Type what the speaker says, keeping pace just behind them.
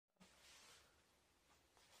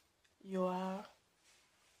You are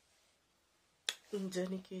in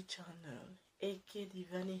Jenny channel, aka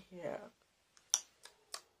Divanyhair.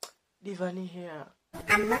 Divanyhair.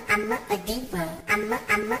 I'm a diva. I'm a diva.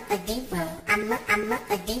 I'm a diva. I'm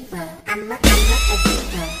a diva. I'm a diva.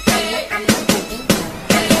 I'm a diva.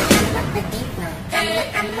 I'm a diva.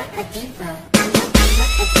 I'm a diva.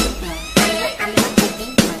 I'm a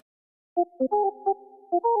diva.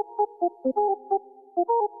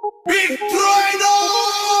 Wig Try On.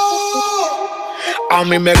 A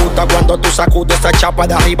mí me gusta cuando tú sacudes esa chapa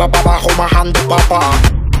de arriba para abajo, majando papá.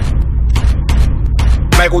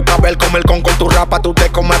 Me gusta ver cómo el con tu rapa, tú te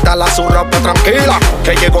comes hasta la zurra, pues tranquila,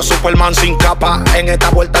 que llegó Superman sin capa. En esta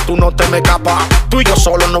vuelta tú no te me escapas, tú y yo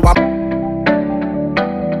solo no vamos.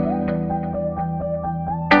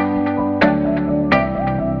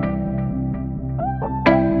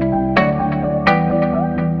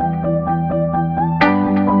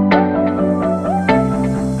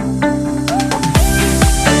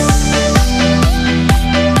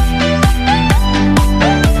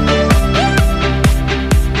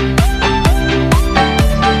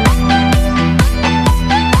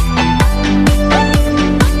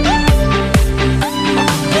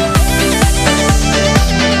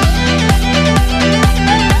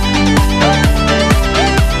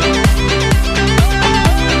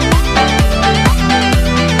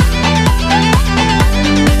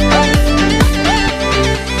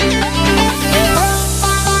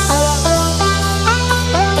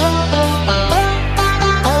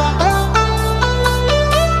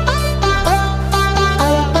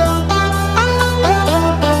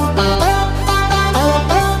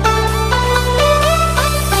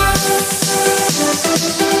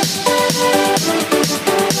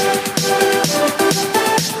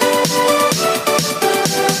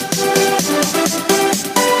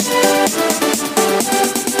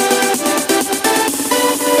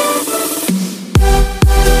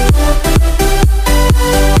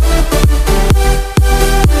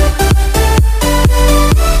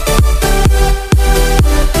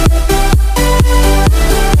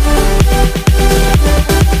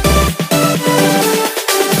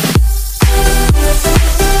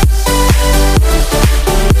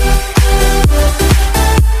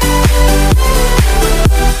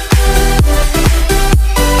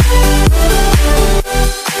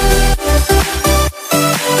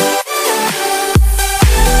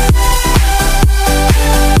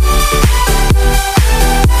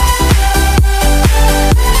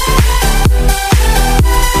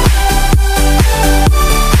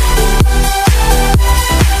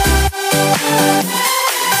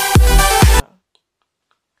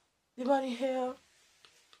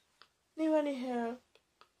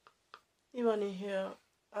 Divanyhair,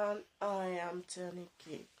 and I am Jenny.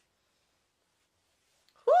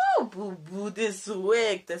 Oh, boo boo, this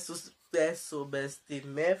week, t'es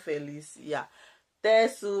sous-estimé, Felicia. T'es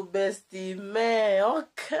sous-estimé,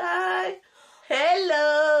 okay?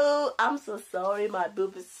 Hello, I'm so sorry, my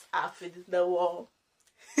boobies are fitting the wall.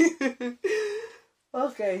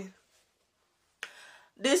 Okay.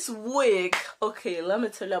 This week, okay, let me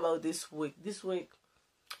tell you about this week. This week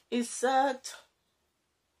is sad.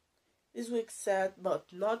 This week sad, but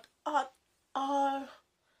not at all.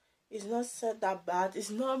 It's not sad that bad. It's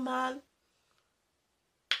normal.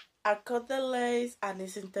 I cut the lace and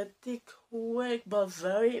it's synthetic wig, but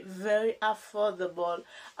very, very affordable.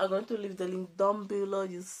 I'm going to leave the link down below.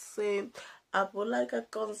 You see, I put like a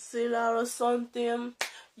concealer or something.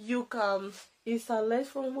 You can, it's a lace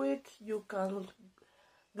from wig. You can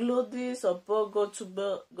glue this or go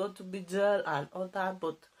to be gel and all that,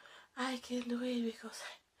 but I can do it because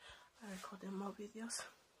I recorded more videos.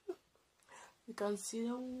 You can see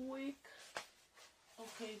the wig.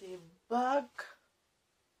 Okay, the back.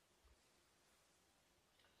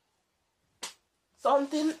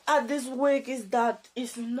 Something at this wig is that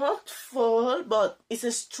it's not full, but it's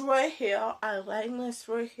a straight hair. I like my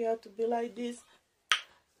straight hair to be like this.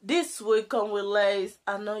 This wig come with lace.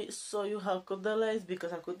 I know show you how to cut the lace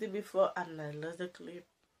because I cut it before and I lost the clip.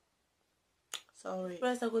 Sorry.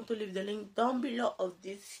 First, I'm going to leave the link down below of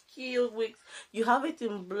this cute wigs. You have it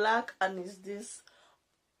in black and it's this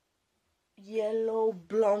yellow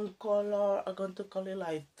blonde color. I'm going to call it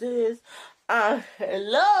like this. And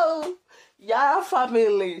hello, Yara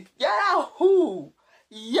family. Yara who?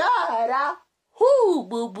 Yara who,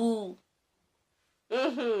 boo boo.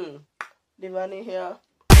 Divanyhair.